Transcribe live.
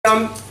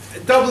I'm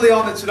doubly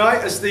honoured tonight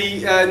as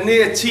the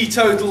near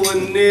teetotal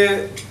and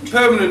near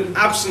permanent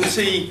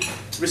absentee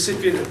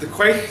recipient of the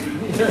Quake,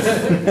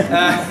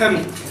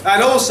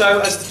 and also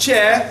as the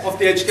chair of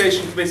the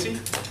Education Committee,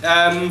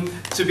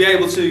 to be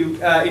able to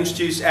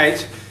introduce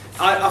Ed.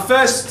 I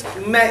first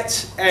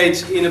met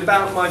Ed in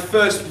about my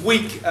first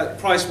week at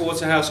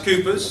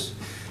PricewaterhouseCoopers,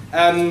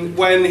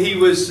 when he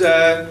was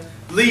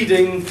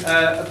leading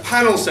a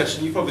panel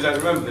session. You probably don't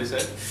remember this,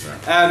 Ed.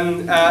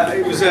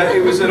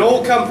 It was an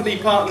all-company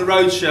partner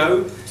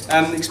roadshow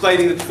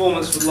explaining the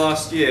performance for the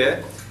last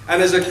year.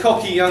 And as a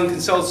cocky young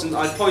consultant,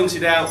 I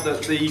pointed out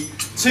that the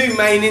two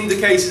main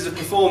indicators of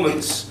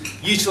performance,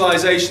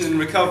 utilisation and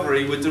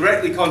recovery, were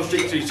directly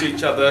contradictory to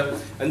each other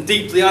and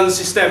deeply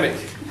unsystemic.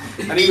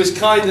 And he was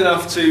kind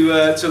enough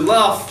to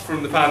laugh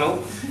from the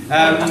panel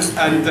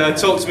and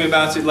talk to me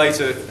about it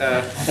later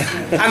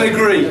and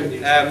agree.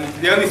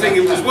 The only thing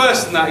that was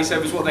worse than that, he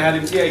said, was what they had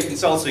in PA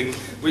consulting,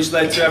 which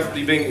led to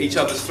everybody being at each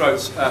other's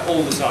throats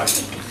all the time.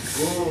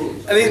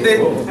 I think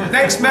the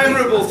next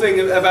memorable thing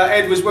about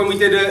Ed was when we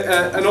did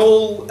an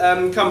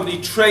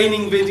all-company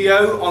training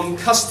video on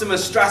customer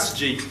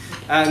strategy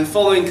and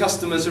following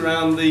customers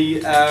around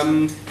the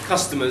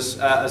customers,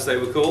 as they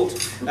were called,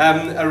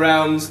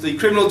 around the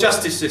criminal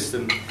justice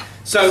system.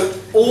 So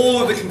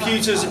all of the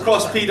computers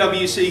across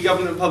PwC,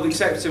 government and public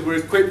sector, were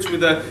equipped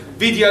with a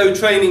video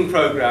training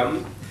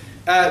program,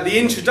 the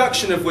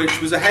introduction of which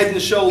was a head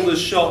and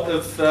shoulders shot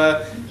of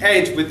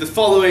Ed with the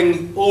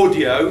following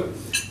audio.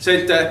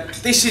 Said,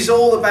 this is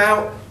all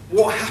about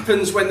what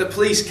happens when the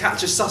police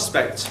catch a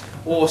suspect,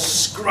 or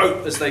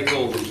scrope as they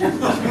called it.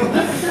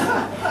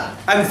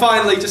 And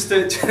finally, just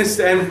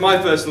to end my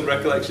personal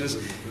recollections,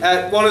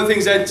 one of the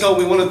things Ed told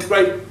me, one of the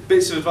great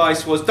bits of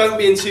advice was, don't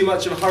be in too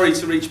much of a hurry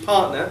to reach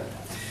partner,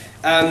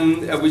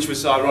 which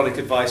was ironic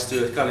advice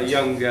to a kind of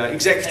young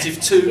executive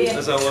too,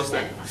 as I was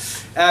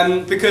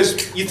then.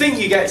 Because you think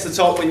you get to the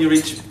top when you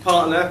reach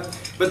partner,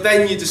 but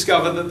then you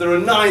discover that there are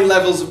 9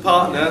 levels of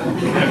partner,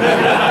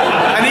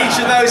 and each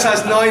of those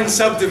has 9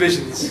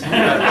 subdivisions.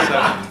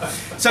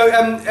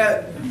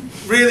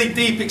 Really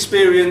deep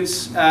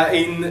experience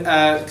in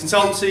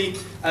consultancy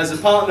as a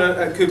partner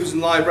at Coopers &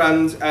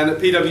 Lybrand and at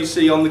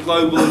PwC on the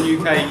global and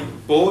UK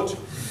board.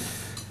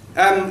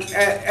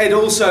 Ed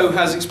also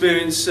has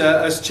experience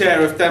as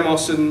chair of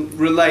Demos and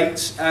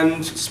Relate,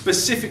 and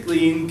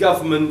specifically in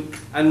government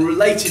and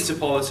related to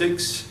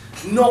politics.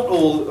 Not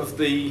all of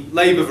the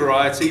Labour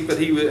variety, but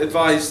he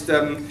advised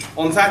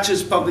on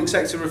Thatcher's public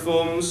sector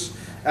reforms,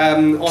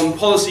 on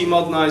policy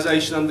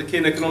modernisation under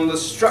Kinnock, and on the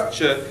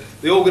structure,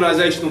 the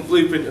organisational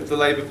blueprint of the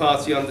Labour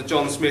Party under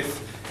John Smith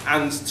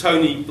and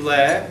Tony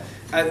Blair.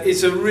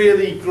 It's a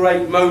really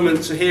great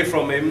moment to hear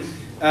from him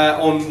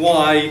on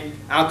why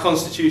our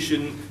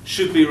constitution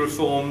should be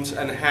reformed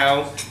and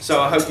how. So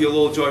I hope you'll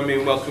all join me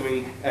in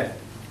welcoming Ed.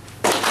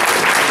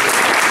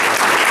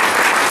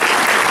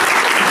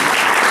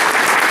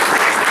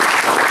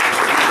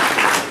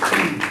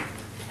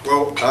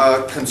 Well,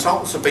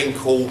 consultants have been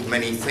called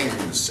many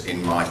things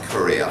in my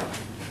career,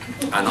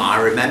 and I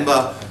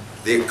remember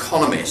The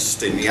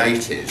Economist in the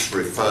 80s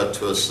referred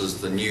to us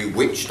as the new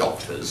witch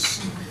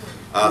doctors.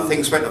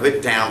 Things went a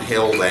bit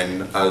downhill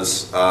then,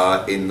 as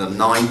in the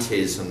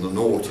 90s and the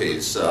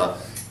noughties,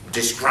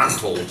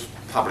 disgruntled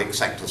public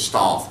sector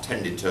staff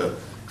tended to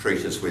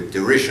treat us with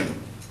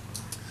derision.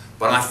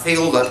 But I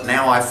feel that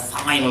now I've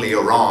finally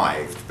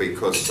arrived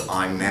because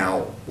I'm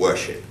now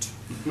worshipped.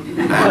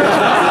 And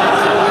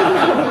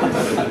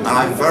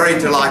I'm very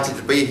delighted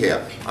to be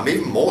here. I'm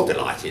even more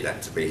delighted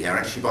to be here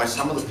actually by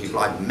some of the people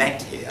I've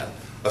met here.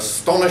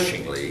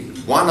 Astonishingly,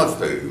 one of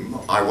whom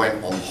I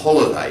went on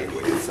holiday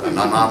with, and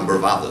a number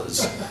of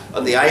others,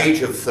 at the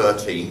age of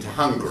 13 to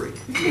Hungary.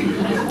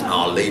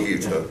 I'll leave you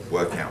to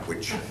work out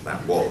which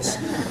that was.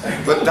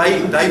 But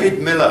David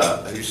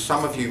Miller, who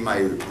some of you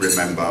may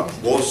remember,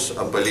 was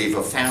a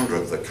believer founder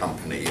of the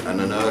company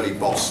and an early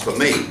boss for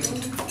me.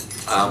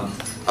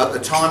 At the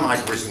time,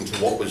 I'd risen to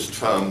what was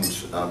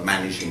termed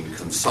managing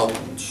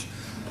consultant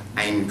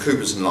in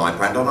Coopers &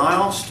 Lybrand, and I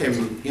asked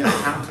him, you know,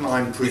 how can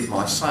I improve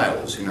my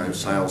sales? You know,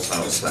 sales,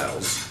 sales,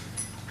 sales.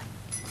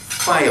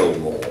 Fail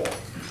more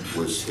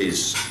was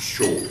his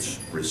short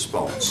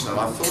response. And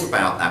I thought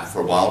about that for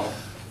a while,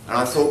 and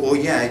I thought, well,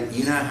 yeah,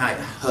 you know how it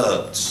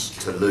hurts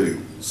to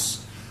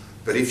lose,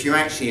 but if you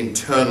actually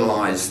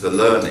internalise the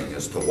learning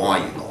as to why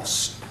you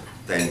lost,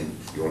 then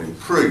you'll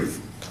improve.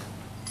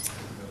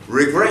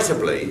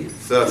 Regrettably,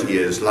 30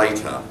 years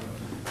later,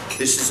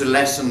 this is a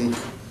lesson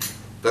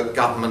that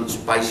governments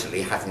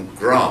basically haven't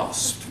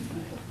grasped.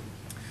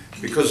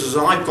 Because as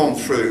I've gone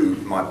through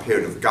my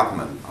period of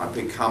government, I've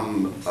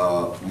become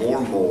more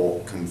and more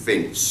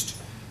convinced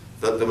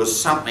that there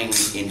was something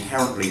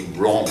inherently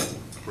wrong,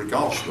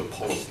 regardless of the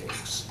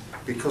politics,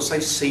 because they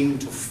seem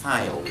to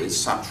fail with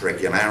such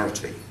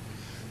regularity,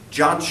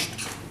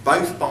 judged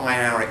both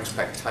by our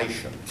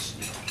expectations,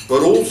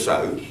 but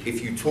also,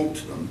 if you talk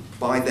to them,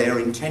 by their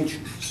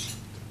intentions.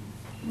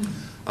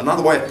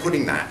 Another way of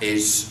putting that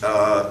is,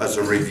 as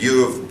a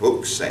review of the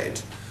book said,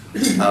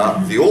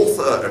 The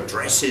author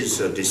addresses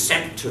a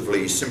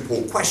deceptively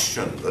simple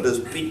question that has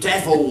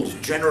bedeviled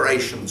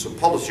generations of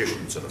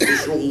politicians and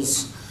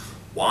officials.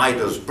 Why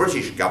does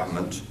British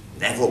government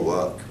never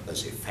work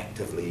as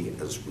effectively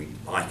as we'd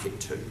like it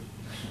to?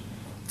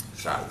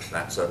 So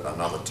that's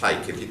another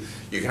take.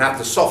 You can have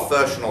the soft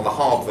version or the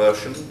hard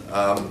version.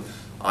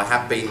 I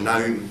have been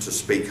known to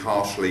speak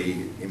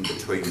harshly in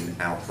between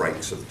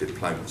outbreaks of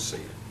diplomacy.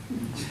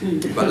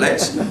 But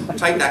let's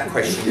take that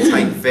question,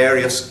 take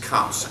various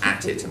cuts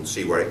at it and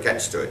see where it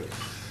gets to it.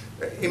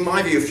 In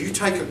my view, if you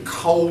take a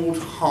cold,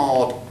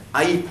 hard,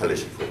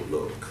 apolitical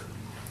look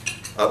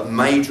at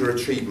major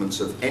achievements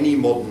of any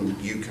modern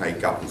UK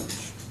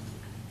government,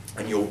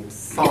 and you'll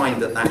find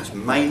that that's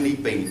mainly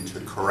been to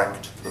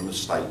correct the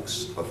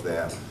mistakes of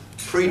their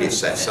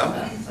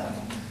predecessor,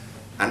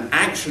 and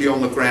actually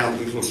on the ground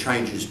little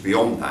changes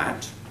beyond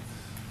that,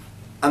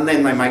 and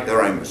then they make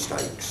their own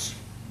mistakes.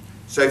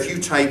 So if you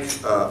take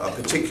a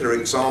particular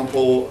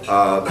example,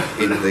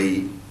 in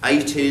the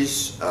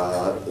 80s,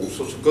 all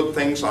sorts of good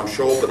things, I'm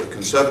sure, but the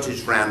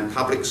Conservatives ran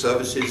public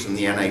services and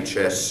the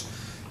NHS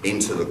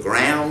into the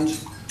ground.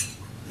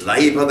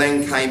 Labour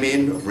then came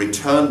in,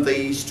 returned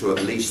these to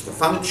at least the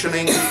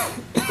functioning,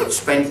 but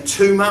spent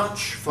too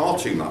much, far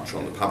too much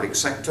on the public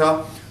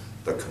sector.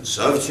 The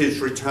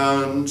Conservatives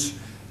returned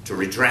to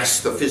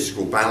redress the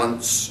fiscal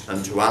balance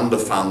and to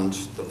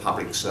underfund the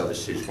public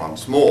services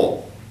once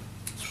more.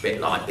 A bit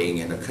like being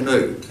in a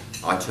canoe.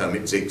 I term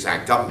it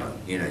zigzag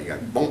government. You know, you go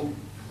boom,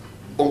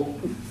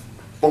 boom,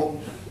 boom,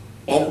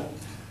 boom.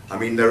 I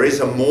mean, there is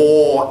a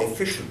more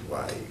efficient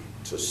way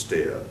to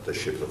steer the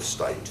ship of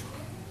state.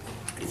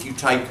 If you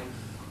take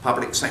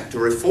public sector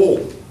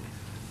reform,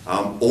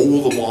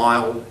 all the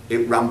while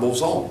it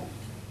rumbles on.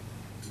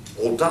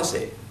 Or does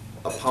it,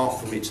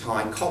 apart from its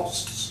high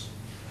costs?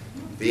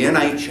 The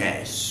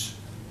NHS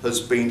has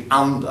been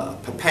under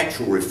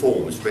perpetual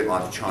reform. It's a bit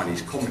like the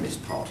Chinese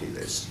Communist Party,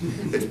 this.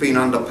 It's been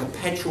under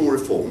perpetual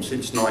reform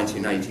since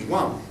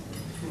 1981.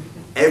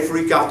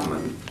 Every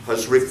government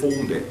has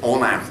reformed it,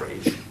 on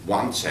average,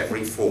 once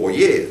every 4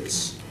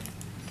 years.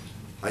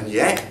 And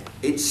yet,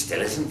 it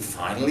still isn't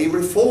finally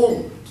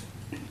reformed.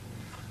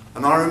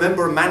 And I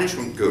remember a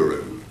management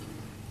guru,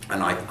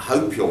 and I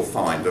hope you'll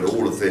find that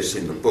all of this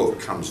in the book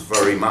comes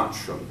very much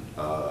from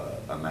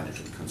a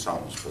management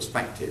consultant's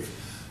perspective.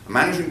 A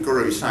management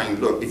guru is saying,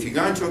 look, if you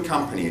go into a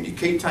company and you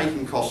keep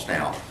taking cost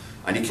out,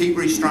 and you keep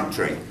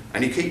restructuring,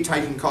 and you keep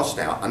taking cost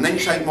out, and then you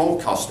take more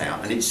cost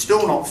out, and it's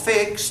still not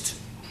fixed,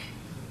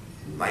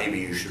 maybe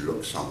you should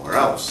look somewhere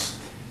else.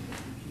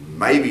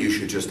 Maybe you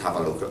should just have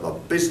a look at the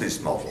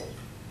business model.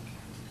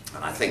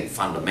 And I think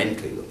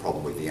fundamentally the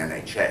problem with the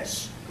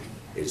NHS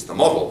is the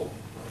model.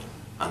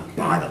 And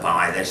by the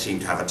by, they seem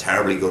to have a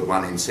terribly good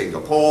one in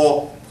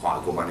Singapore, quite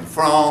a good one in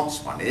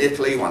France, one in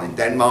Italy, one in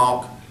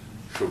Denmark.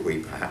 Should we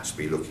perhaps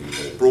be looking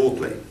more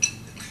broadly?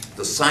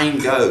 The same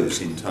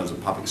goes in terms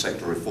of public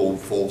sector reform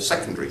for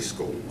secondary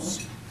schools.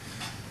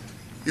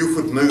 You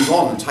could move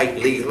on and take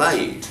legal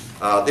aid.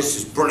 This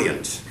is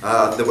brilliant.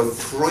 There were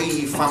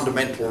 3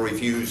 fundamental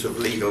reviews of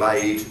legal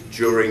aid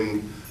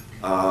during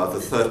the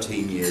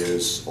 13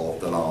 years of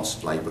the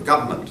last Labour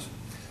government.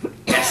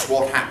 Guess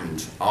what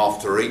happened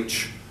after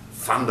each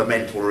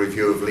fundamental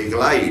review of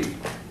legal aid?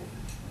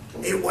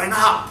 It went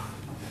up.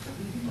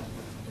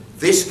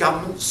 This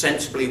government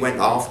sensibly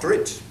went after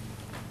it,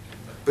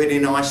 but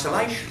in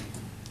isolation.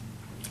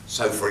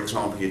 So, for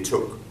example, you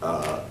took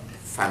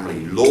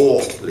family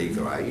law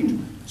legal aid,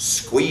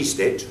 squeezed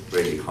it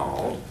really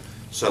hard,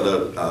 so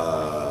that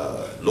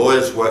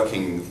lawyers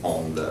working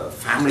on the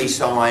family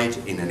side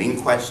in an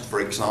inquest,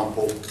 for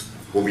example,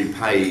 will be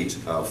paid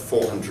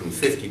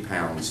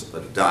 £450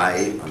 a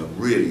day and a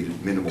really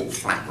minimal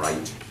flat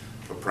rate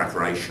for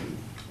preparation.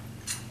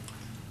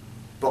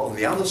 But on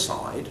the other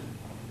side,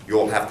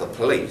 you'll have the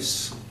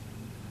police,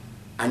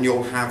 and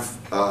you'll have,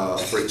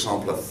 for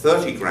example, a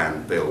 30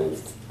 grand bill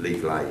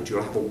legal aid.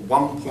 You'll have a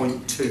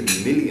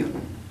 1.2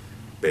 million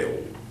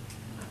bill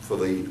for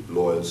the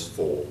lawyers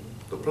for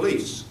the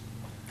police.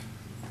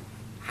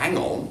 Hang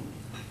on,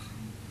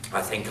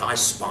 I think I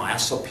spy a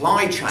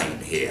supply chain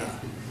here.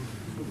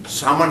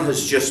 Someone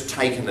has just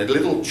taken a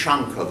little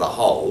chunk of the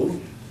whole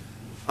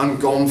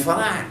and gone for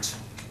that.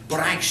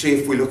 But actually,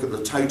 if we look at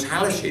the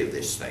totality of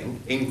this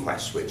thing,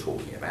 inquests we're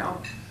talking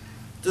about,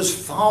 there's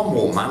far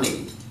more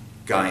money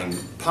going,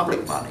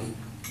 public money,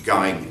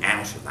 going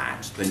out of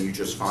that than you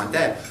just find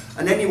there.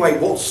 And anyway,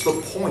 what's the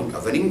point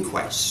of an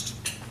inquest?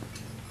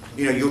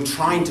 You know, you're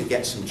trying to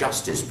get some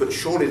justice, but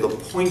surely the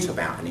point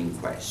about an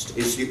inquest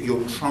is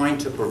you're trying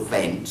to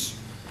prevent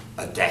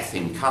a death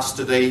in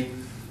custody,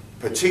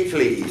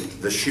 particularly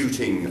the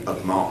shooting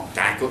of Mark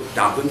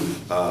Duggan,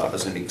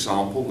 as an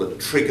example, that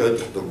triggered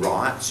the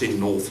riots in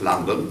North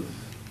London.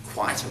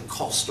 Quite a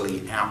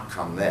costly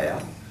outcome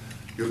there.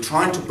 You're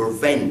trying to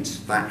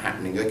prevent that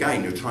happening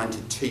again. You're trying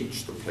to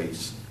teach the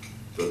police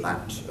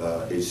that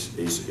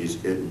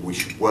we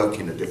should work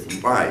in a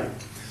different way.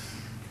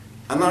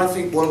 And then I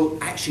think, well,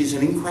 actually, is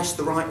an inquest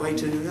the right way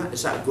to do that?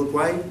 Is that a good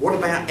way? What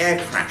about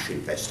air crash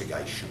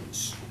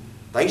investigations?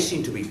 they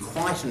seem to be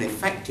quite an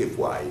effective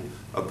way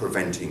of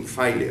preventing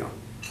failure.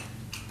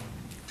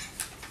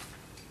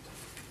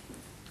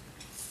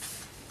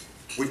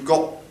 We've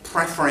got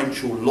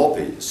preferential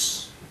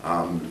lobbies,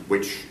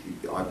 which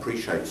I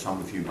appreciate some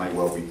of you may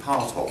well be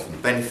part of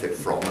and benefit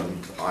from,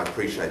 and I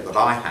appreciate that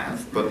I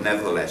have, but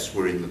nevertheless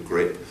we're in the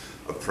grip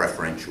of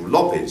preferential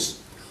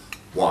lobbies.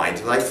 Why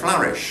do they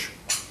flourish?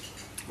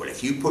 Well,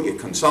 if you put your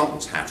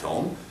consultant's hat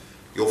on,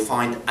 you'll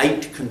find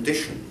 8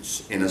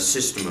 conditions in a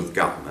system of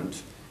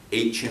government,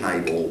 each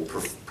enable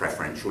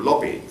preferential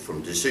lobbying,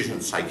 from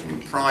decisions taken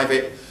in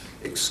private,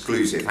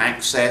 exclusive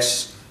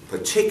access.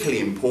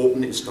 Particularly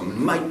important is to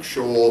make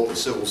sure the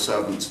civil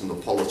servants and the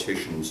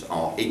politicians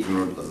are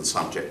ignorant of the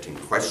subject in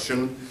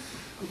question,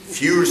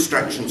 few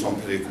restrictions on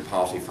political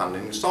party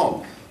funding and so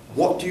on.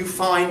 What do you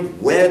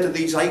find? Where do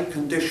these 8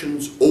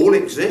 conditions all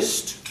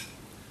exist?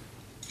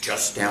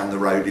 Just down the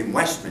road in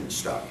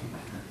Westminster.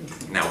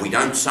 Now, we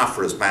don't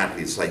suffer as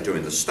badly as they do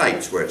in the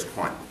States, where it's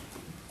quite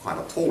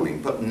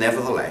appalling, but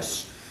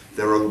nevertheless,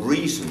 there are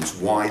reasons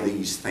why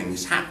these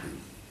things happen.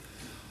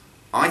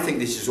 I think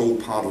this is all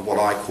part of what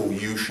I call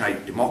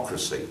U-shaped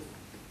democracy.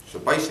 So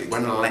basically,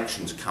 when an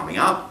election's coming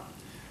up,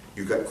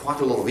 you get quite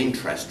a lot of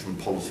interest from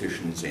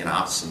politicians in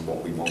us and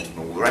what we want and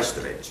all the rest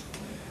of it.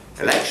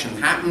 Election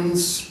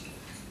happens,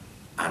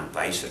 and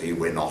basically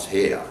we're not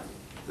here.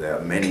 There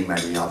are many,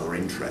 many other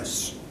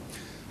interests.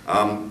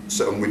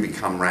 And we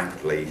become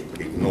rapidly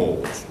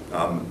ignored.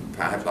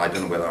 Perhaps, I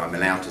don't know whether I'm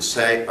allowed to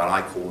say it, but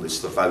I call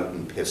this the vote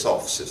and piss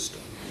off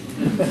system.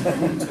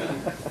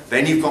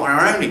 Then you've got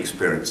our own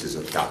experiences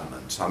of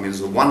government. I mean,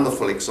 there's a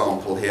wonderful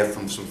example here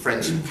from some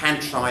friends of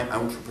campsite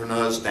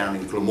entrepreneurs down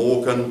in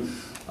Glamorgan.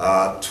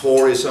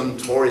 Tourism,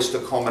 tourist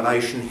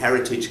accommodation,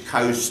 heritage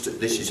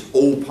coast, this is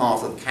all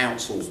part of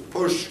council's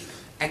push.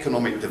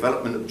 Economic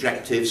development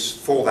objectives,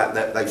 for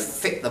that they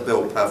fit the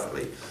bill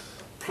perfectly.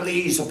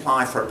 Please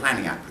apply for a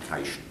planning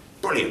application.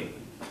 Brilliant.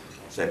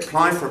 So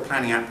apply for a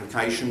planning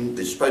application.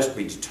 It's supposed to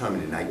be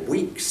determined in 8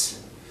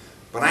 weeks.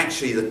 But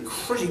actually the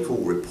critical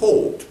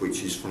report,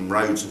 which is from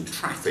roads and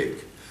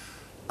traffic,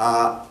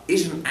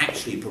 isn't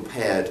actually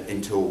prepared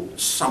until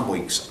some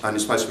weeks, and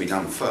it's supposed to be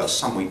done first,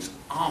 some weeks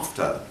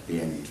after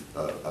the end,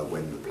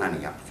 when the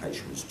planning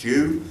application was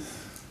due.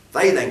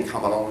 They then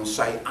come along and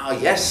say, ah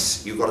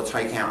yes, you've got to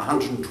take out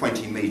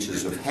 120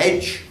 metres of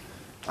hedge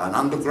and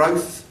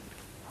undergrowth,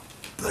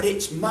 but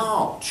it's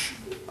March.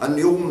 And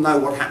you all know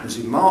what happens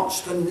in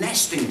March, the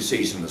nesting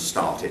season has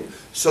started.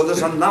 So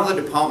there's another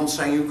department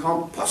saying you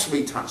can't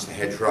possibly touch the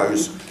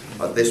hedgerows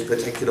at this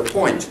particular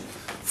point.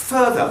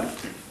 Further,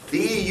 the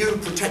EU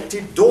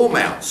protected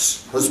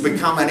dormouse has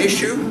become an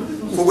issue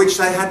for which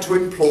they had to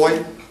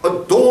employ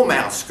a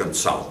dormouse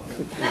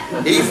consultant,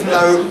 even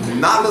though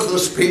none of the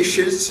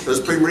species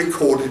has been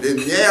recorded in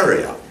the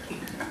area.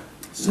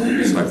 So on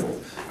and so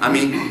forth. I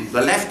mean,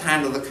 the left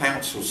hand of the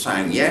council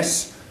saying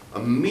yes,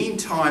 and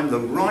meantime the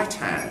right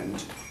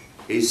hand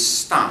is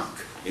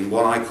stuck in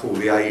what I call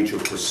the age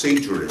of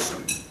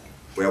proceduralism,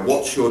 where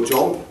what's your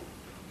job?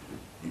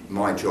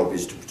 My job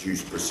is to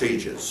produce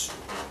procedures.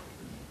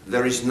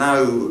 There is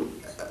no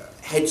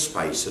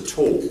headspace at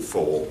all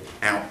for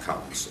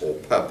outcomes or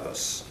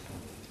purpose.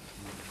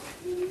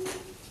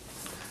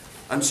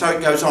 And so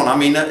it goes on. I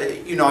mean,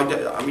 you know,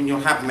 I mean, you'll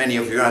have many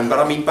of your own, but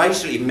I mean,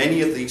 basically,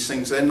 many of these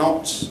things, they're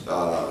not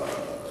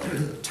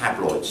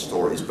tabloid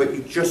stories, but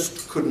you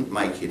just couldn't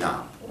make it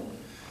up.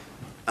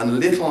 And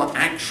little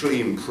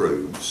actually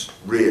improves,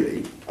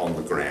 really, on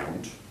the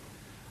ground.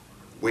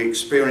 We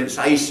experience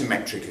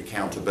asymmetric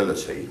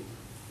accountability,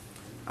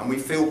 and we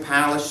feel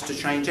powerless to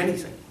change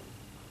anything.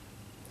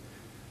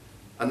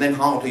 And then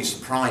hardly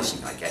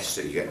surprising, I guess,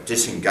 that you get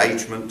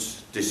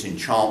disengagement,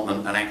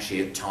 disenchantment, and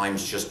actually at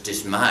times just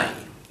dismay.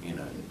 You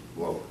know,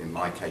 well, in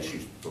my case,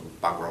 you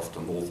bugger off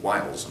to North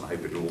Wales and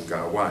hope it'll all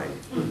go away.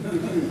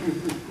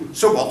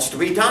 So what's to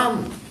be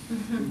done?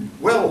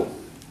 Well,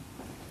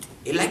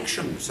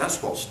 elections,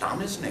 that's what's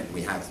done, isn't it?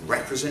 We have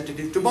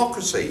representative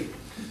democracy.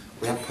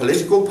 We have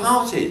political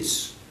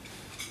parties.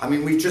 I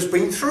mean, we've just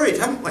been through it,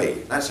 haven't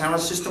we? That's how our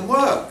system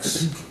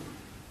works.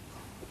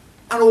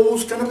 And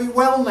all's going to be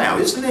well now,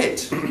 isn't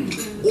it?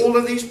 All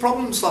of these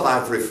problems that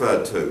I've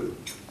referred to.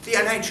 The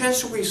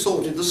NHS will be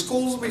sorted, the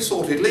schools will be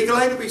sorted, legal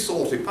aid will be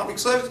sorted, public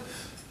service.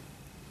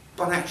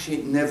 But actually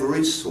it never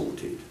is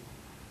sorted.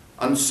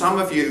 And some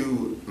of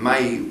you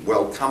may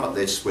well come at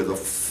this with a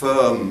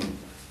firm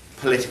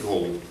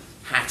political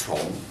hat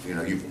on. You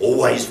know, you've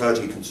always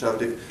voted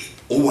Conservative,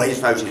 always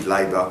voted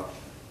Labour.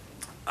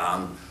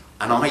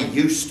 And I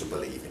used to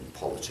believe in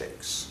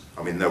politics.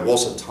 I mean, there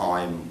was a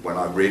time when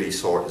I really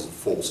saw it as a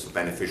force for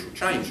beneficial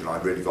change and I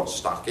really got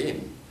stuck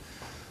in.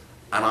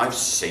 And I've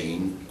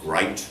seen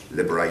great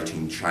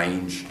liberating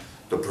change,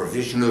 the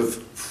provision of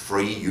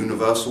free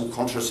universal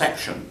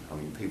contraception. I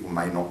mean, people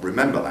may not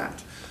remember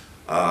that.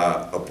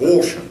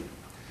 Abortion,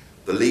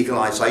 the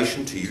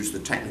legalisation, to use the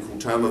technical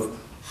term, of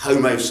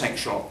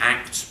homosexual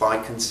acts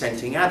by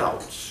consenting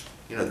adults.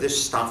 You know,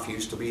 this stuff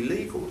used to be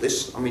legal.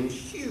 This, I mean,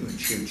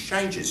 huge, huge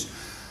changes.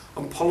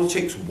 And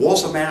politics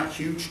was about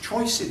huge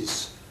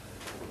choices.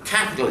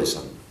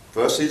 Capitalism,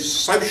 versus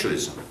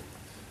socialism,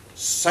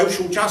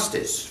 social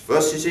justice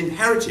versus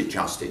inherited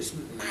justice.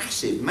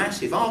 Massive,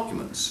 massive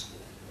arguments.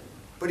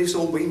 But it's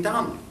all been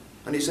done,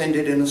 and it's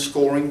ended in a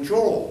scoring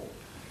draw.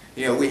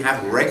 You know, we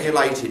have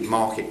regulated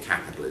market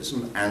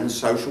capitalism and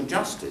social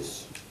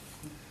justice.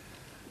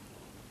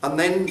 And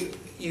then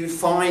you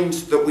find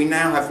that we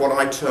now have what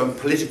I term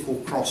political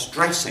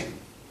cross-dressing,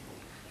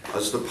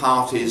 as the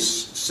parties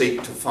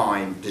seek to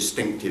find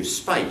distinctive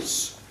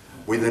space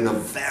within a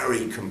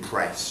very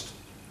compressed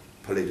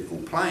political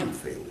playing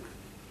field.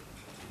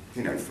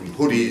 You know, from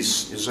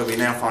hoodies, so we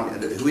now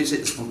find, who is it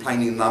that's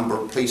complaining the number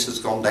of police has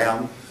gone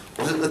down?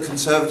 Was it the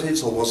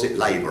Conservatives or was it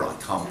Labour? I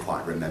can't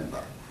quite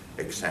remember,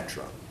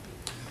 etc.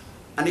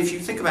 And if you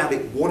think about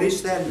it, what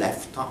is there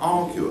left to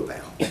argue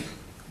about?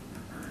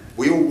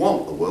 We all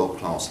want a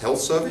world-class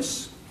health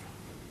service,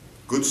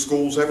 good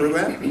schools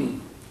everywhere,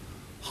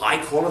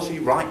 high-quality,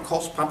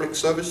 right-cost public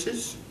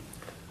services,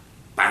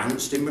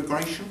 balanced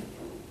immigration,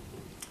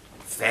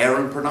 fair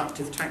and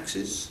productive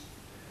taxes,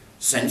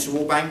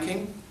 sensible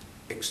banking,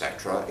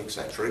 etc.,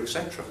 etc.,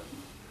 etc.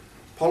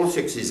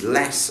 Politics is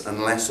less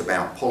and less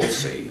about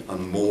policy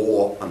and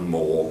more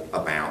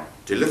about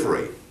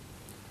delivery.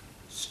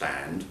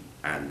 Stand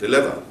and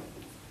deliver.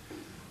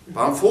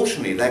 But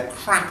unfortunately, they're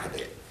crap at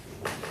it.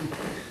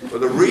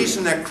 But the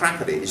reason they're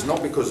crap at it is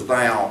not because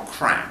they are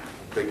crap,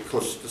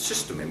 because the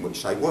system in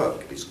which they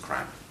work is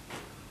crap.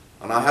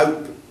 And I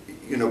hope,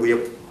 you know, we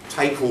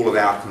take all of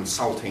our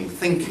consulting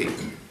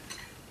thinking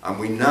and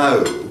we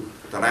know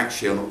that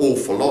actually an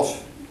awful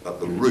lot at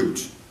the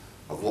root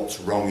of what's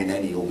wrong in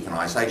any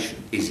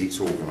organisation is its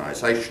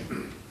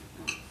organisation.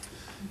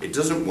 It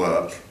doesn't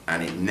work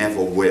and it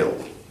never will.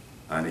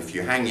 And if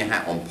you hang your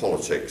hat on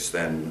politics,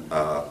 then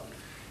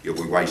you'll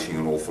be wasting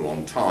an awful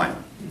long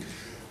time.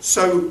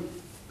 So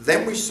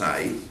then we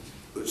say,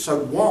 so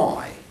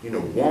why? You know,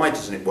 why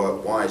doesn't it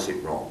work? Why is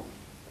it wrong?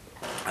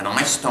 And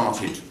I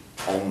started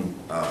on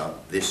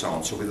this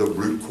answer with a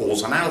root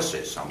cause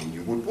analysis. I mean,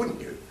 you would, wouldn't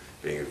you?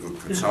 Being a good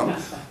consultant,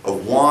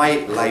 of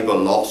why Labour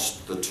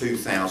lost the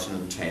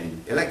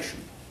 2010 election.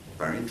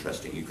 Very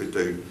interesting. You could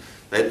do,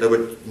 there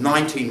were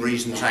 19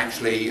 reasons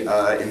actually in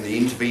the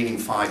intervening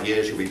 5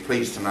 years. You'll be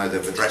pleased to know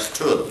they've addressed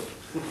 2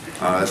 of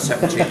them,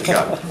 17 to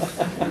go.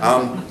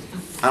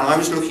 And I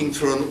was looking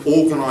through an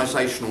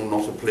organisational,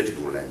 not a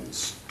political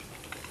lens.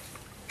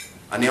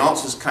 And the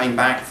answers came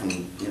back from,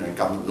 you know,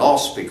 government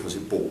lost because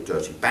it bought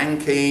dirty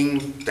banking,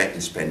 debt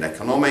and spend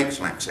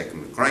economics, lax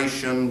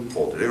immigration,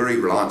 poor delivery,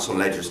 reliance on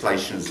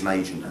legislation as an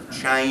agent of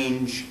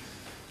change,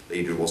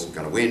 leader wasn't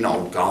going to win,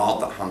 old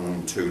guard that hung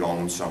on too long,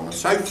 and so on and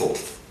so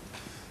forth.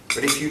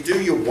 But if you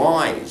do your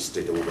whys,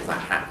 did all of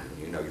that happen,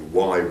 you know, your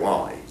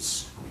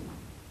whys,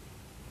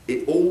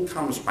 it all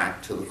comes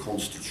back to the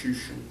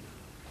Constitution,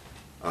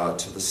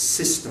 to the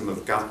system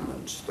of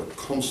government, the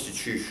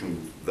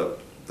Constitution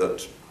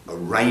that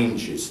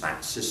arranges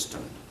that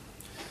system.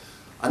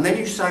 And then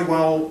you say,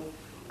 well,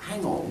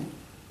 hang on,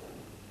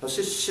 has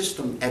this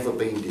system ever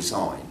been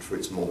designed for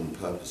its modern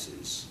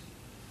purposes?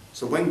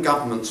 So when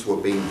governments were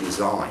being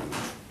designed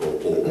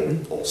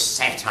or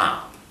set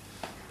up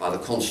by the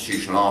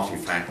constitutional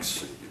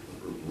artefacts,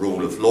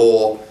 rule of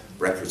law,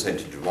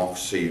 representative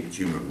democracy,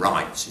 human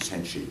rights,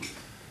 essentially,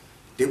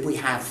 did we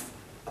have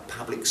a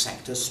public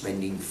sector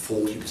spending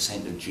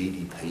 40% of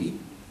GDP?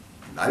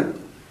 No.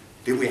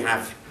 Did we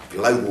have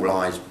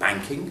globalised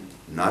banking?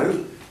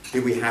 No.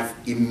 Did we have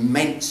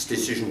immense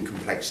decision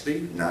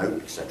complexity? No,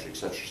 etc.,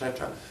 etc.,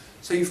 etc.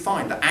 So you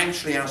find that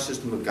actually our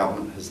system of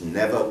government has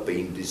never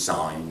been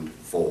designed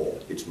for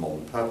its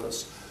modern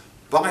purpose.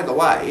 By the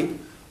way,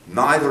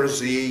 neither is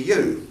the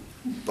EU.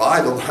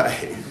 By the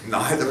way,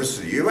 neither is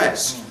the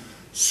US.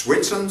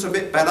 Switzerland's a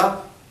bit better,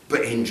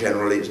 but in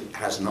general it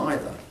has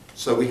neither.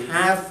 So we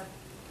have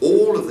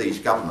all of these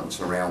governments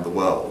around the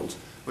world.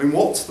 I mean,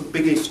 what's the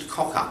biggest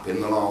cock-up in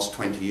the last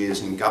 20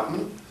 years in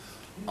government?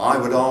 I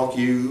would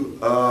argue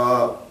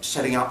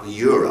setting up the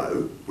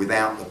euro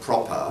without the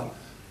proper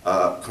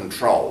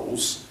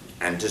controls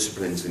and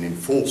disciplines and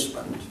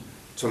enforcement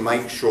to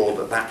make sure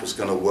that that was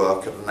going to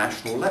work at the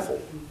national level.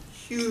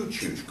 Huge,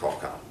 huge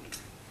cock-up.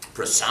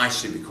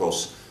 Precisely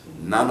because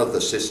none of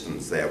the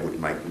systems there would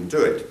make them do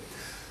it.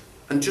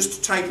 And just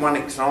to take one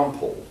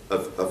example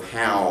of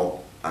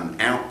how an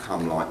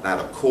outcome like that,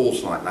 a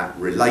cause like that,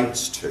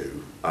 relates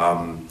to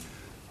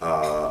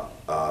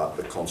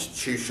the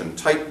Constitution.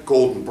 Take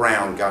Gordon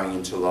Brown going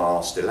into the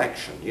last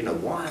election. You know,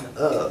 why on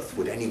earth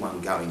would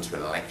anyone go into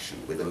an election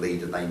with a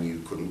leader they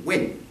knew couldn't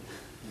win?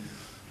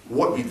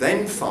 What you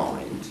then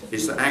find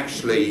is that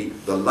actually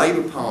the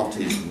Labour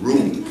Party's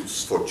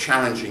rules for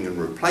challenging and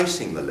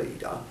replacing the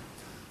leader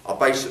are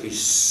basically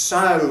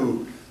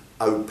so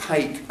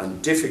opaque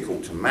and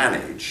difficult to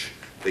manage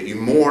that you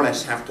more or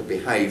less have to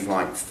behave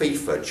like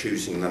FIFA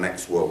choosing the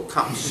next World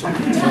Cup side.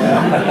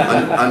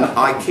 and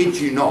I kid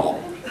you not,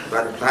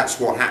 that's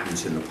what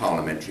happens in the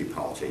parliamentary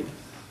party.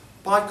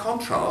 By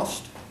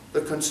contrast,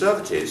 the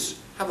Conservatives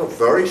have a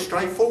very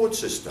straightforward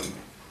system,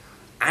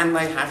 and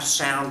they have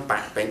sound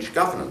backbench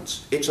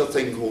governance. It's a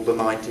thing called the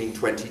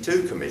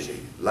 1922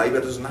 Committee.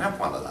 Labour doesn't have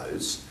one of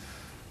those.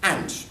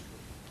 And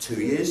 2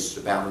 years is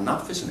about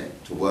enough, isn't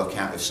it, to work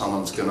out if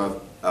someone's going to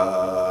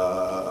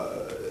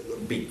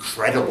be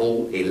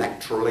credible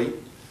electorally.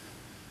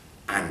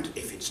 And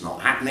if it's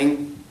not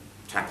happening,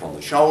 tap on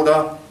the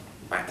shoulder,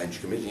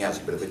 backbench committee has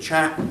a bit of a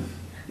chat,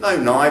 no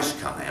knives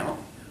come out.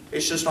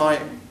 It's just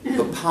like,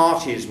 the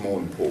party is more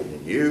important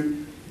than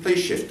you, please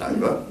shift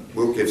over,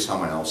 we'll give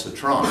someone else a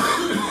try.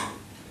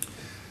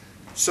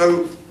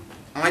 So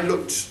I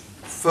looked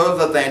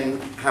further then,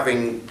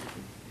 having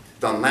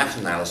done that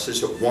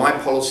analysis, at why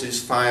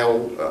policies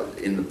fail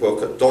in the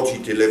book, at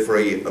dodgy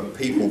delivery, at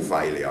people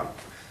failure,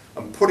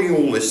 and putting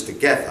all this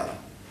together,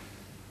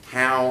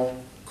 how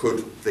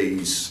could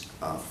these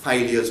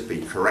failures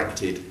be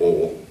corrected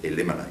or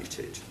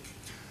eliminated?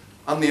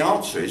 And the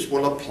answer is,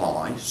 we'll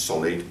apply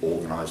solid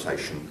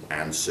organisation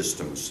and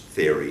systems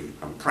theory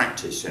and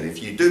practice. And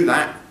if you do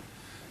that,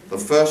 the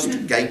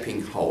first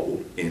gaping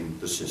hole in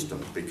the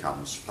system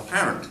becomes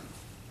apparent,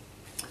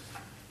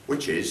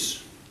 which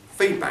is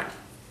feedback,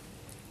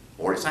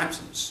 or its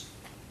absence.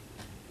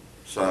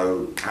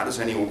 So how does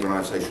any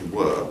organisation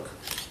work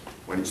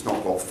when it's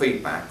not got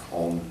feedback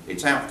on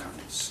its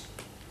outcomes?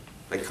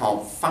 They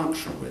can't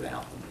function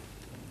without them.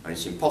 And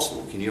it's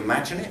impossible. Can you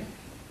imagine it?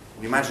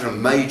 Can you imagine a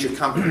major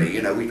company,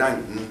 you know, we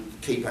don't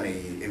keep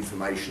any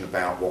information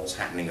about what's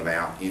happening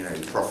about, you know,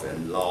 profit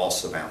and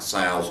loss, about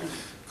sales,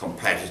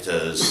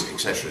 competitors,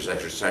 etc.,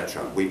 etc.,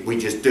 etc. We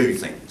just do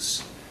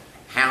things.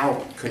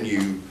 How can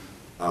you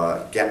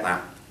get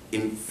that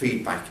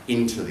feedback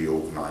into the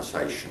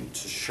organisation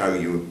to show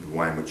you the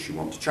way in which you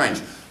want to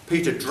change?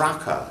 Peter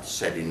Drucker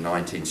said in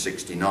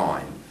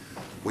 1969,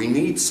 we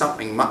need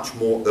something much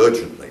more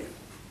urgently.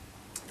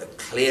 The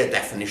clear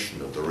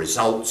definition of the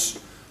results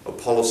a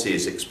policy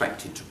is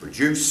expected to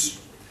produce,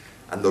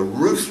 and the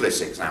ruthless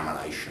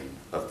examination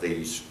of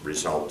these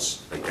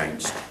results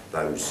against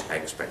those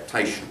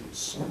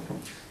expectations.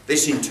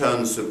 This in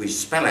turn that we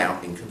spell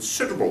out in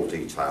considerable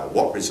detail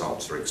what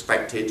results are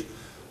expected,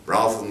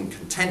 rather than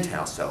content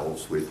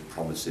ourselves with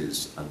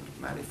promises and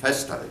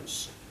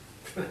manifestos.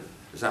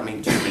 Does that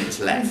mean 2 minutes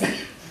left?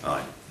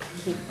 Right.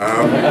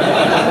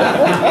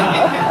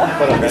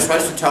 You're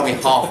supposed to tell me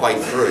halfway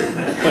through.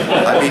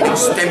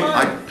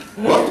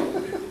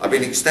 I've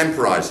been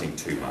extemporising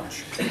too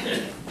much.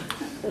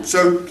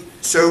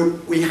 So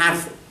we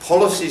have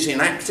policies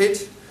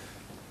enacted,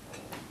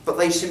 but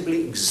they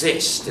simply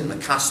exist in the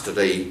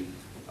custody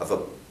of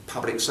a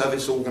public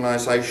service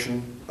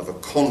organisation, of a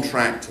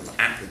contract, of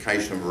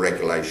application of a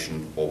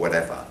regulation, or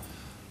whatever.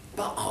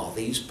 But are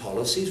these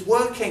policies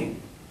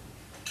working?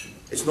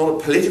 It's not a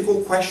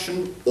political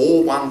question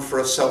or one for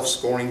a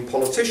self-scoring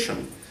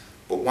politician,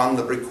 but one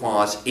that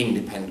requires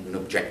independent and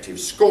objective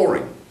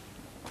scoring.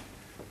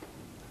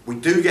 We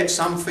do get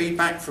some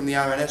feedback from the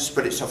ONS,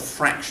 but it's a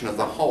fraction of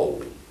the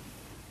whole.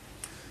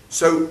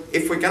 So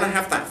if we're going to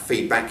have that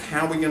feedback,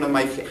 how are we going to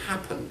make it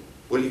happen?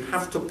 Well, you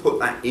have to put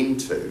that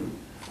into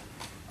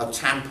a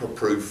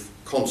tamper-proof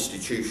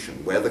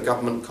constitution where the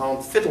government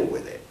can't fiddle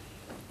with it.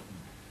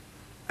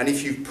 And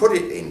if you put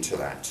it into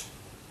that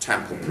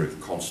tamper-proof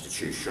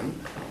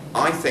constitution,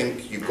 I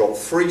think you've got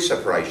 3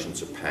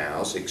 separations of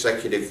powers,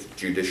 executive,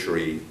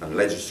 judiciary and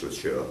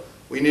legislature.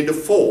 We need a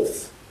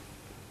 4th.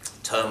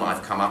 Term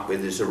I've come up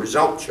with is a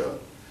resulture.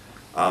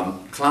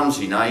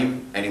 Clumsy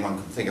name, anyone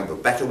can think of a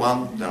better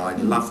one, then I'd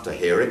love to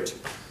hear it,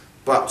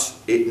 but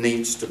it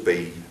needs to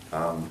be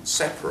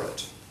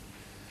separate.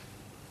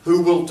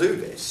 Who will do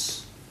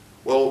this?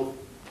 Well,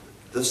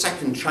 the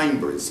second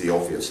chamber is the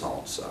obvious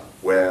answer,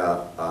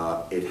 where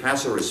it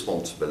has a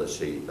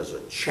responsibility as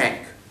a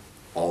check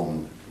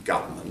on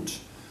government.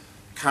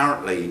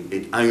 Currently,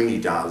 it only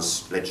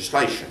does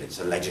legislation. It's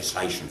a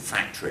legislation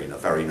factory in a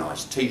very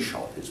nice tea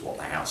shop, is what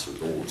the House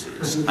of Lords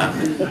is.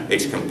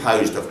 It's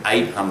composed of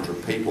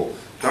 800 people.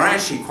 They're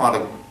actually quite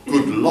a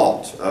good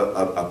lot,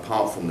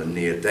 apart from the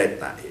near dead,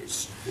 that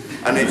is.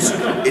 And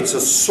it's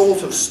a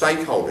sort of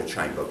stakeholder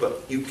chamber,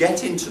 but you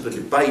get into the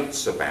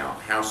debates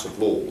about House of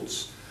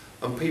Lords,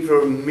 and people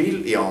are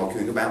immediately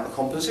arguing about the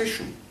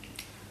composition.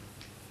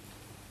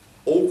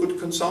 All good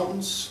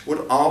consultants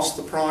would ask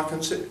the prior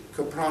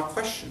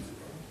question.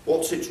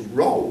 What's its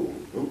role?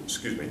 Oh,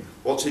 excuse me.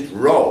 What's its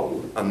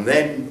role? And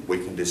then we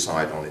can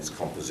decide on its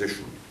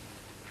composition.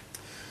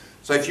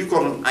 So if you've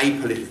got an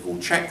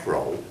apolitical check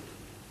role,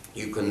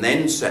 you can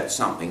then set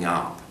something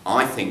up,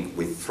 I think,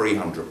 with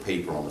 300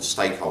 people on a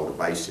stakeholder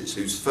basis,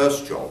 whose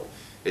first job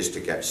is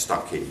to get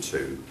stuck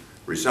into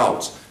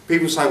results.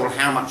 People say, well,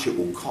 how much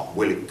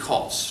will it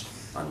cost?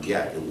 And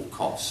yeah, it will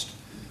cost.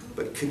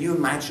 But can you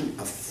imagine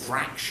a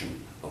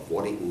fraction of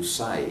what it will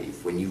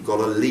save when you've got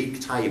a league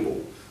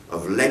table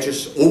of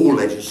all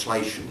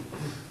legislation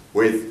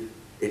with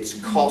its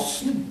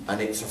cost and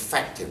its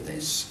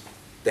effectiveness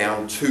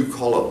down 2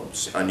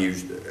 columns, and you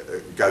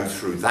go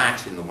through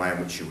that in the way in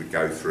which you would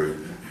go through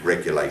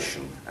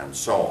regulation and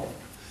so on.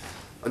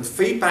 And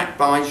feedback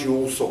buys you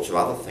all sorts of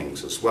other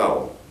things as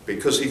well,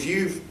 because if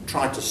you've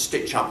tried to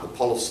stitch up a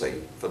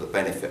policy for the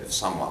benefit of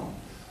someone,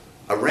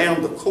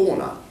 around the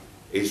corner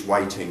is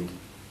waiting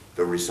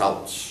the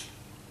results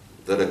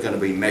that are going to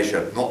be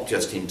measured not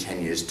just in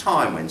 10 years'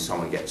 time when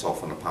someone gets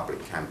off on a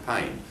public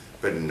campaign,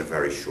 but in a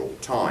very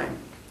short time.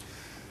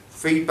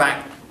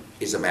 Feedback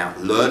is about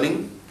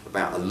learning,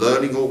 about a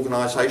learning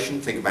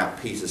organisation. Think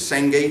about Peter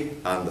Senge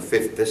and the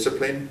fifth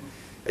discipline.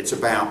 It's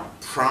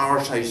about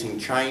prioritising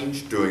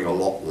change, doing a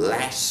lot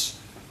less,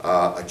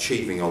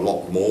 achieving a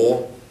lot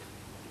more.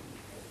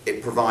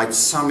 It provides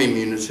some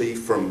immunity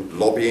from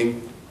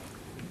lobbying.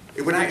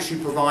 It would actually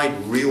provide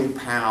real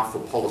power for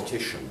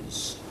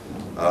politicians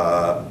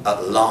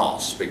at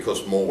last,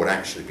 because more would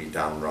actually be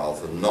done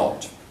rather than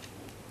not.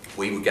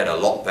 We would get a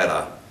lot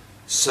better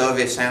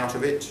service out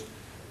of it.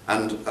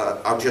 And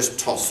I'll just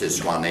toss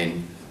this one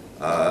in.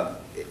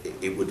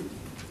 It would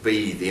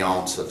be the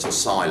answer to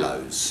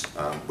silos,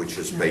 which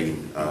has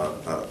been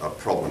a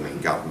problem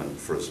in government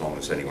for as long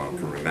as anyone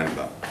can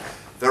remember.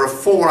 There are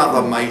four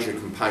other major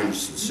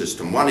components to the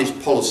system. One is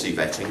policy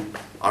vetting.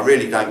 I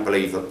really don't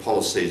believe that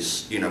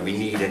policies, we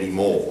need any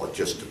more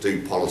just to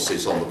do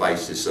policies on the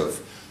basis of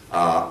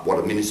what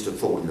a minister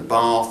thought in the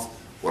bath,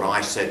 what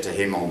I said to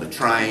him on the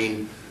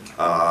train,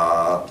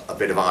 a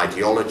bit of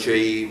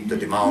ideology, the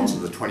demands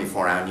of the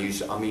 24-hour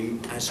news. I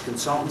mean, as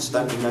consultants,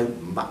 don't we know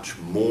much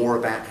more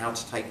about how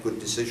to take good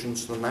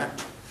decisions than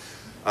that?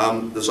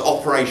 There's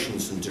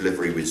operations and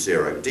delivery with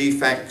zero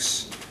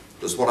defects.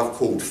 There's what I've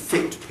called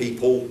fit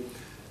people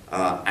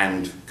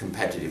and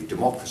competitive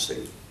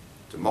democracy.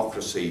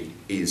 Democracy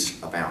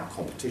is about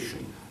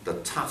competition. The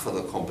tougher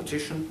the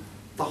competition,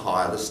 the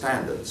higher the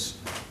standards.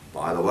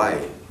 By the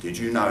way, did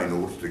you know in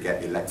order to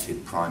get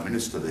elected Prime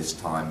Minister this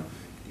time,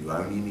 you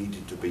only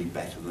needed to be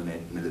better than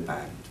Ed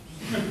Miliband?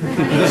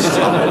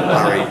 Some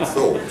worried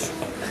thought.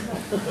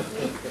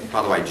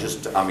 By the way,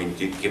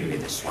 give me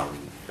this one,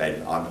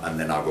 Ben, and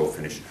then I will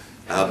finish.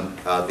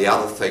 The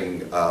other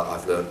thing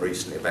I've learned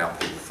recently about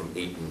people from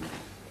Eton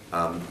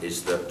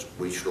is that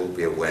we should all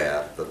be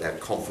aware that their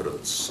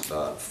confidence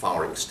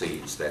far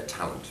exceeds their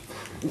talent.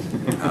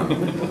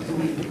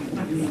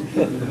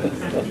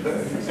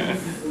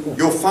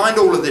 You'll find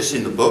all of this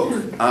in the book.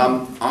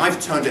 I've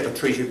termed it a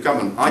treaty of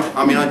government.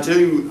 I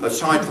do,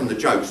 aside from the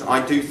jokes,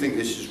 I do think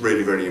this is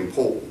really, really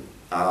important.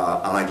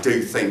 And I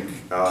do think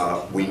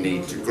we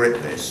need to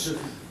grip this.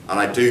 And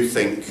I do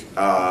think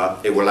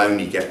it will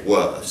only get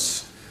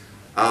worse.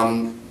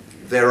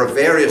 There are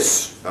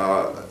various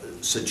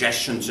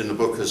suggestions in the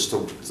book as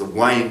to the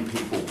way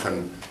people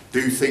can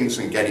do things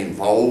and get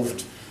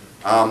involved.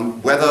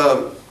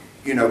 Whether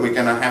we're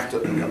going to have to,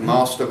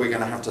 we're going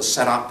to have to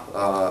set up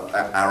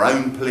our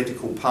own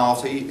political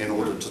party in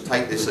order to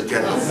take this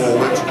agenda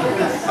forward.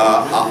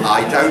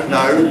 I don't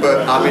know,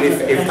 but I mean,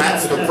 if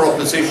that's the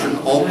proposition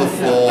on the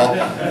floor,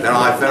 then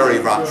I very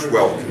much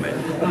welcome it.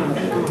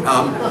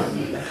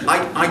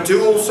 I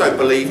do also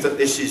believe that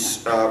this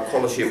is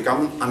quality of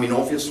government. I mean,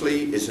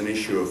 obviously, it's an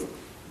issue of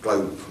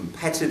global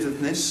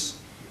competitiveness.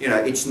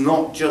 It's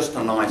not just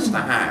a nice to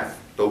have.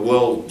 The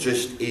world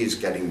just is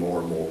getting more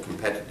and more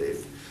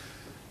competitive.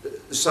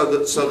 So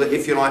that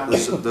if you like,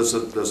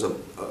 there's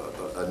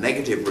a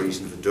negative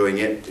reason for doing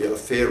it, a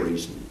fair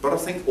reason. But I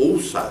think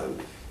also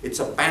it's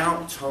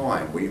about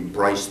time we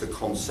embrace the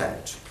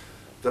concept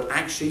that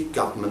actually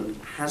government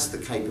has the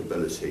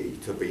capability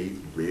to be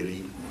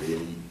really,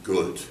 really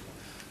good.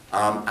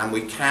 And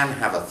we can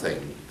have a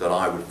thing that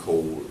I would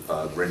call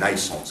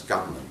Renaissance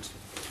government.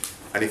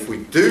 And if we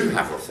do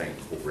have a thing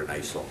called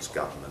Renaissance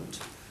government,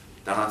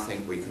 then I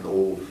think we can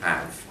all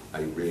have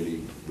a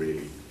really,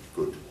 really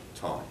good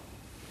time.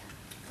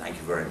 Thank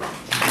you very much.